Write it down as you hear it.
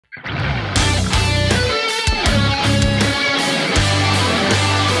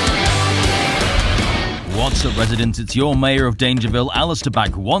What's up, residents? It's your Mayor of Dangerville, Alistair,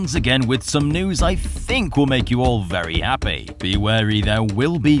 back once again with some news I think will make you all very happy. Be wary, there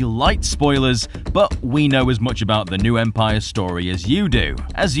will be light spoilers, but we know as much about the new Empire story as you do.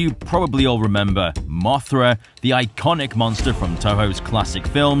 As you probably all remember, Mothra, the iconic monster from Toho's classic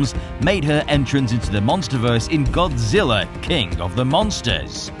films, made her entrance into the monsterverse in Godzilla, King of the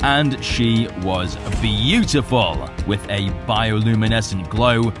Monsters. And she was beautiful. With a bioluminescent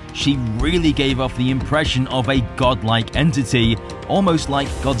glow, she really gave off the impression of a godlike entity, almost like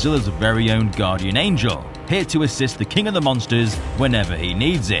Godzilla's very own guardian angel, here to assist the King of the Monsters whenever he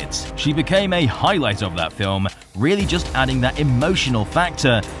needs it. She became a highlight of that film, really just adding that emotional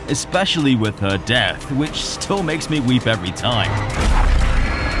factor, especially with her death, which still makes me weep every time.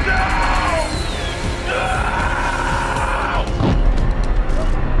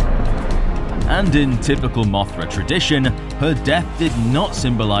 And in typical Mothra tradition, her death did not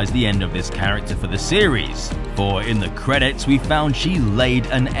symbolize the end of this character for the series. For in the credits, we found she laid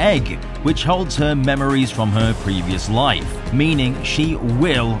an egg, which holds her memories from her previous life, meaning she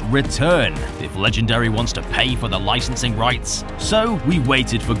will return if Legendary wants to pay for the licensing rights. So we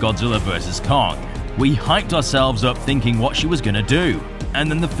waited for Godzilla vs. Kong. We hyped ourselves up thinking what she was gonna do,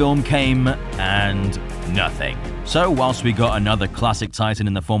 and then the film came and nothing. So whilst we got another classic titan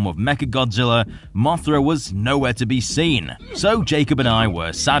in the form of Mechagodzilla, Mothra was nowhere to be seen. So Jacob and I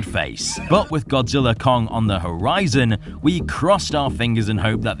were sad face. But with Godzilla Kong on the horizon, we crossed our fingers and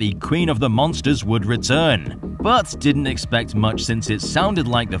hoped that the Queen of the Monsters would return. But didn't expect much since it sounded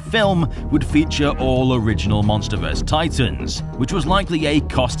like the film would feature all original Monsterverse titans, which was likely a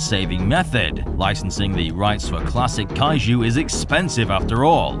cost-saving method. Licensing the rights for classic kaiju is expensive after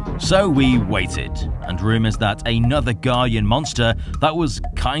all. So we waited, and rumors that another guardian monster that was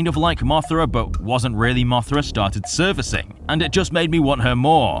kind of like Mothra but wasn't really Mothra started surfacing, and it just made me want her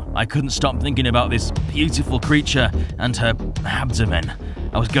more. I couldn't stop thinking about this beautiful creature and her abdomen.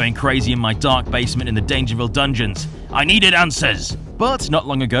 I was going crazy in my dark basement in the Dangerville dungeons. I needed answers! But not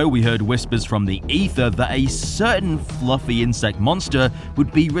long ago, we heard whispers from the ether that a certain fluffy insect monster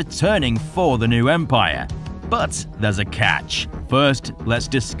would be returning for the new Empire. But there's a catch. First, let's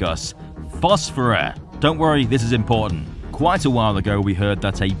discuss MOTHRA. Don't worry, this is important. Quite a while ago, we heard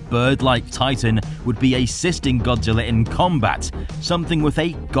that a bird-like titan would be assisting Godzilla in combat, something with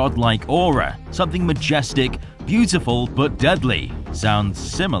a godlike aura, something majestic, beautiful, but deadly. Sounds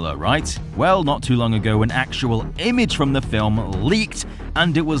similar, right? Well, not too long ago, an actual image from the film leaked,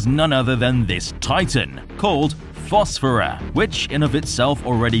 and it was none other than this titan, called MOTHRA, which in of itself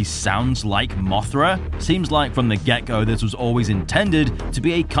already sounds like Mothra. Seems like from the get-go this was always intended to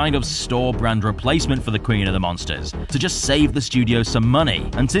be a kind of store brand replacement for the Queen of the Monsters, to just save the studio some money.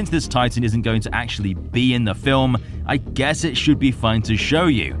 And since this titan isn't going to actually be in the film, I guess it should be fine to show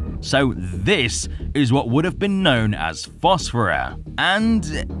you. So this is what would have been known as MOTHRA, and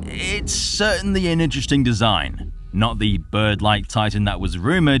it's certainly an interesting design. Not the bird-like titan that was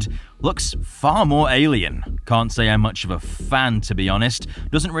rumored, looks far more alien. Can't say I'm much of a fan, to be honest.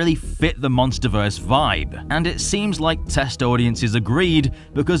 Doesn't really fit the Monsterverse vibe. And it seems like test audiences agreed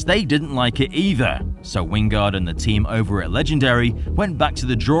because they didn't like it either. So Wingard and the team over at Legendary went back to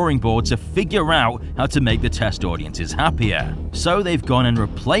the drawing board to figure out how to make the test audiences happier. So they've gone and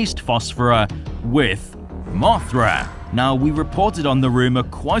replaced MOTHRA with MOTHRA. Now, we reported on the rumor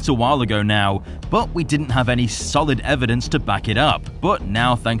quite a while ago now, but we didn't have any solid evidence to back it up. But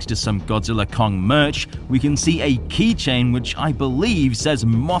now, thanks to some Godzilla Kong merch, we can see a keychain which I believe says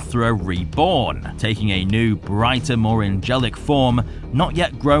Mothra Reborn, taking a new, brighter, more angelic form. Not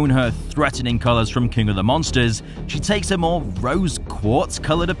yet grown her threatening colors from King of the Monsters, she takes a more rose quartz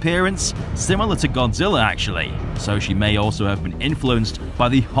colored appearance, similar to Godzilla actually. So she may also have been influenced by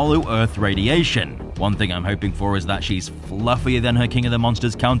the Hollow Earth radiation. One thing I'm hoping for is that she's fluffier than her King of the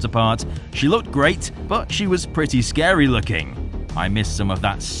Monsters counterpart. She looked great, but she was pretty scary looking. I miss some of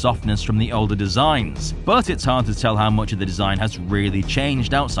that softness from the older designs, but it's hard to tell how much of the design has really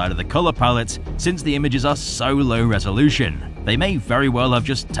changed outside of the color palette, since the images are so low resolution. They may very well have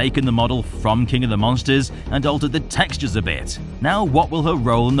just taken the model from King of the Monsters and altered the textures a bit. Now, what will her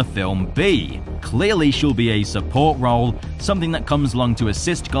role in the film be? Clearly she'll be a support role, something that comes along to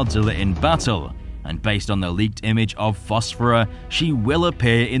assist Godzilla in battle. And based on the leaked image of MOTHRA, she will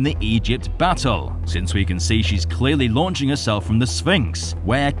appear in the Egypt battle, since we can see she's clearly launching herself from the Sphinx,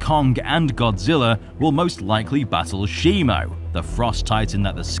 where Kong and Godzilla will most likely battle Shimo, the frost titan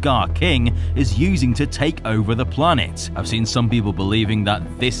that the Scar King is using to take over the planet. I've seen some people believing that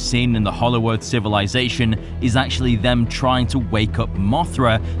this scene in the Hollow Earth civilization is actually them trying to wake up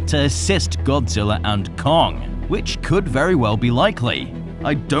Mothra to assist Godzilla and Kong, which could very well be likely.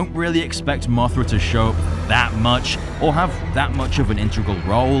 I don't really expect Mothra to show up that much or have that much of an integral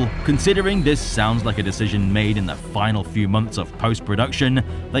role. Considering this sounds like a decision made in the final few months of post-production,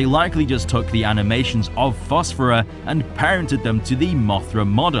 they likely just took the animations of MOTHRA and parented them to the Mothra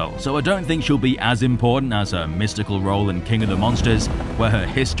model, so I don't think she'll be as important as her mystical role in King of the Monsters, where her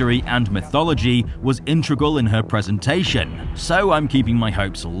history and mythology was integral in her presentation. So I'm keeping my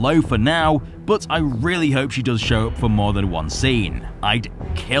hopes low for now, but I really hope she does show up for more than one scene. I'd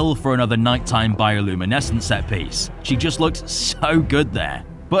kill for another nighttime bioluminescent set piece. She just looked so good there.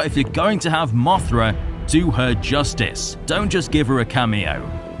 But if you're going to have Mothra, do her justice. Don't just give her a cameo.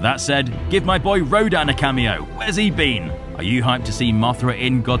 That said, give my boy Rodan a cameo. Where's he been? Are you hyped to see Mothra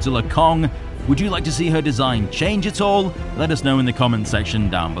in Godzilla Kong? Would you like to see her design change at all? Let us know in the comment section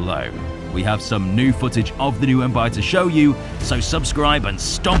down below. We have some new footage of the new Empire to show you, so subscribe and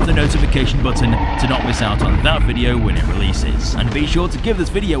stomp the notification button to not miss out on that video when it releases. And be sure to give this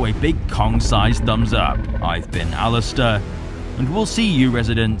video a big Kong-sized thumbs up. I've been Alistair, and we'll see you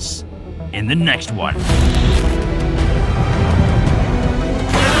residents in the next one.